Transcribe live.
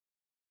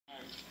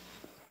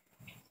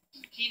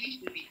TV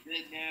should be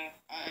good now.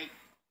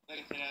 Like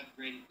I said,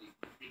 I upgraded the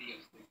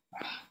videos.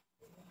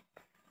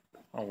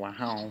 Oh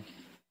wow.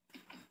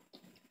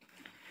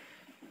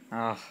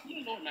 Oh,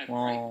 You know what my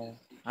well,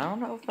 I don't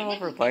know if I'll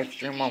ever live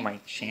stream on my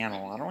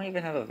channel. I don't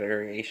even have a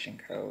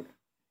variation code.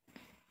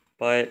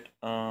 But,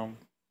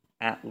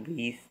 at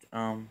least,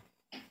 Dang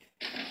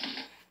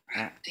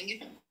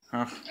it.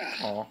 oh.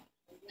 Remember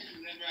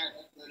I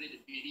uploaded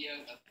a video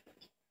of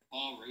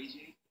Paul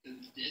raging because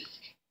the disc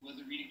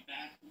wasn't reading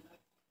fast enough?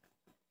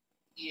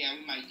 Yeah,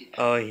 we might get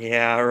that. Oh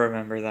yeah, I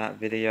remember that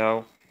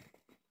video.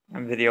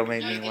 That video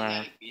made me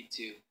laugh. Me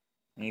too.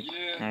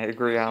 I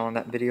agree, Alan.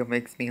 That video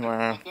makes me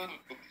laugh.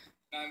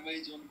 I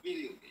rage on the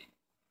video game.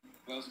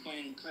 I was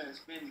playing in Crash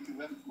Bandicoot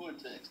Rapid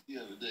Cortex the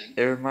other day.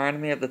 It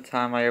reminded me of the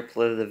time I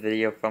uploaded the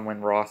video from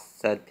when Ross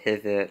said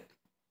pivot.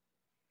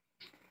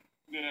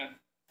 Yeah.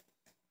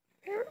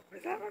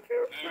 Was that my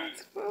favorite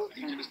friend's quote?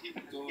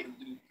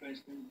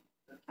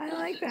 I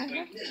like that.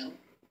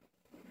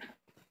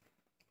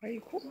 Are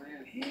you cool?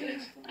 Yeah.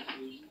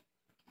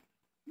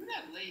 Do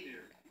that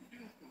later.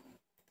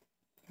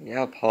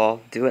 Yeah,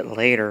 Paul. Do it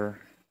later.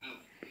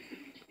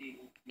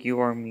 You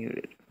are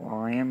muted.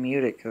 Well, I am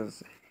muted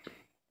because...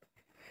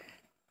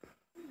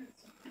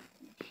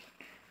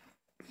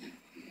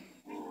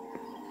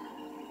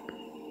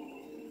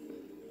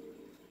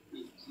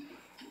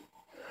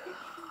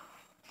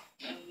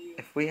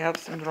 If we have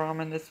some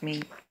drama in this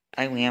meet,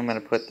 I am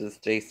going to put this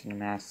Jason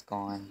mask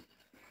on.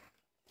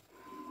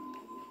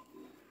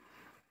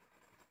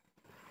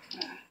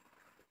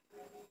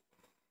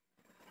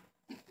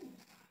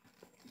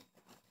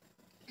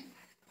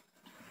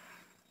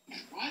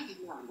 Why is it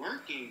not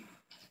working?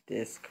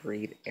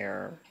 Discrete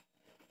error.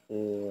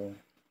 Oh.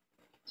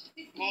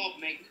 Paul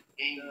makes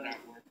the game not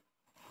work.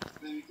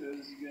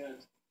 Because you got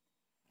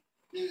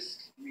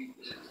discrete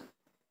error.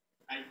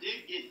 I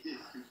did get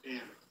discrete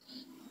error.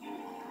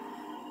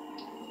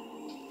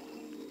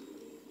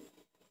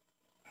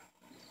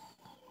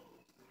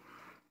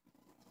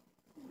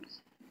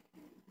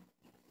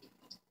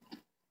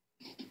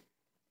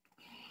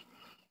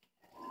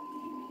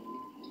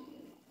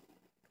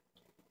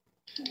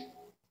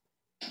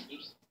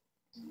 Oops.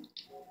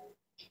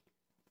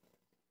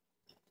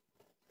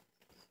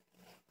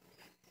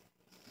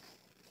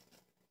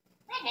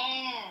 Come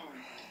on!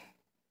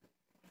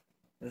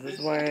 This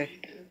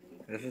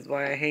is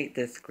why I hate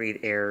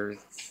discrete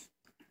errors.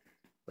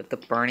 With the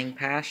burning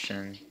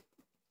passion.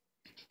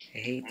 I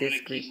hate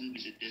discrete...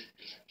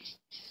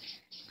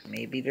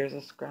 Maybe there's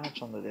a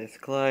scratch on the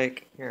disc.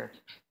 Like, here.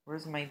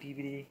 Where's my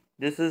DVD?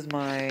 This is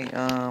my,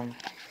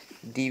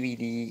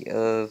 DVD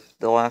of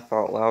the Laugh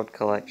Out Loud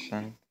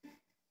collection.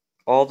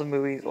 All the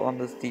movies on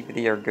this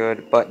DVD are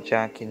good, but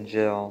Jack and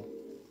Jill.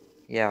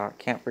 Yeah,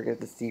 can't forget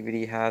this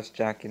DVD has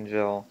Jack and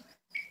Jill.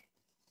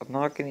 I'm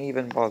not gonna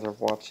even bother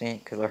watching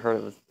it because I heard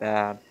it was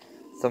bad.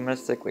 So I'm gonna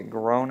stick with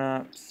Grown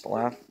Ups,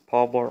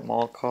 Paul Blart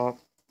Mall Cop,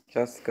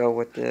 Just Go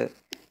With It,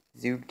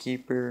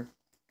 Zookeeper,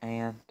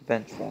 and The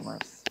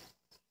Benchwarmers.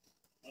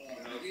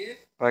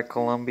 By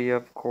Columbia,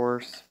 of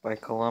course. By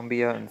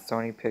Columbia and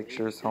Sony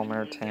Pictures Home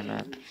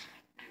Entertainment.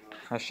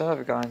 I should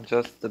have gotten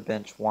just the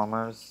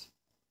Benchwarmers.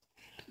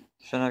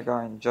 Shouldn't have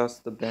gotten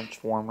just the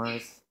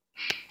Benchwarmers.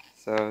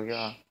 So,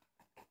 yeah.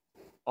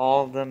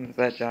 All of them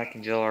but Jack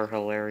and Jill are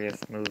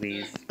hilarious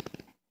movies.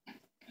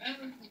 Now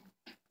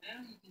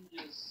you can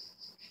just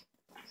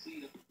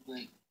see the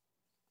thing.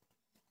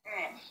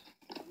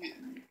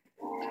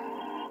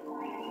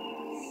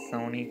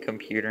 Sony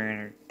Computer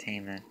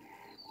Entertainment.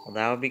 Well,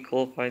 that would be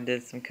cool if I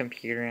did some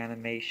computer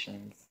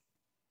animations.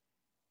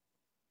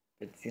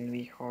 But it's gonna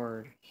be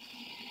hard.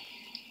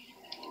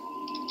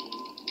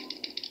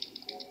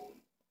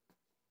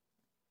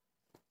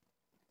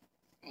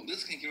 Oh,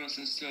 this game came out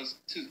since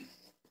 2002.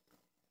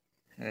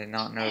 I did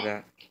not know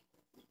that.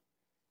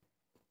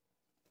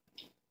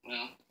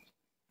 Well,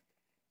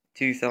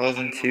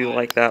 2002,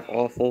 like that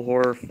awful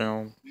horror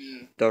film,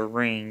 yeah. The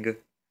Ring,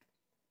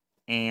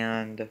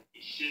 and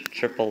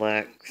Triple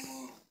X.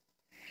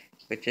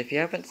 Which, if you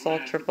haven't saw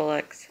Triple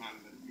X,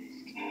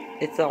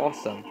 it's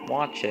awesome.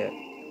 Watch it.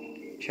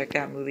 Check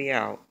that movie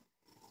out.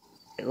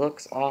 It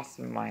looks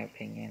awesome in my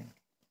opinion.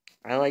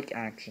 I like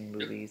action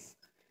movies.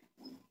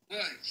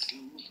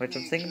 Which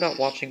I'm thinking about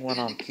watching one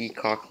on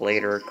Peacock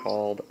later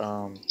called,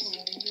 oh,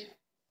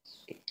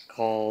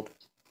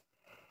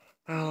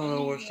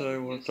 what should I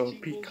watch on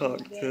Peacock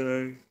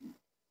today?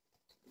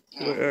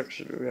 What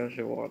action movie I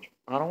should watch?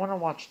 I don't want to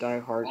watch Die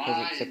Hard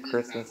because it's a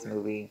Christmas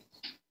movie.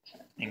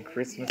 And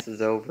christmas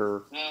is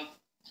over. Well,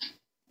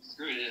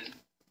 screw it.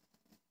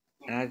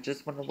 And I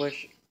just want to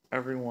wish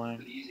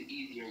everyone Use an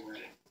easier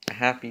way. a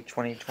happy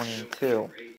 2022.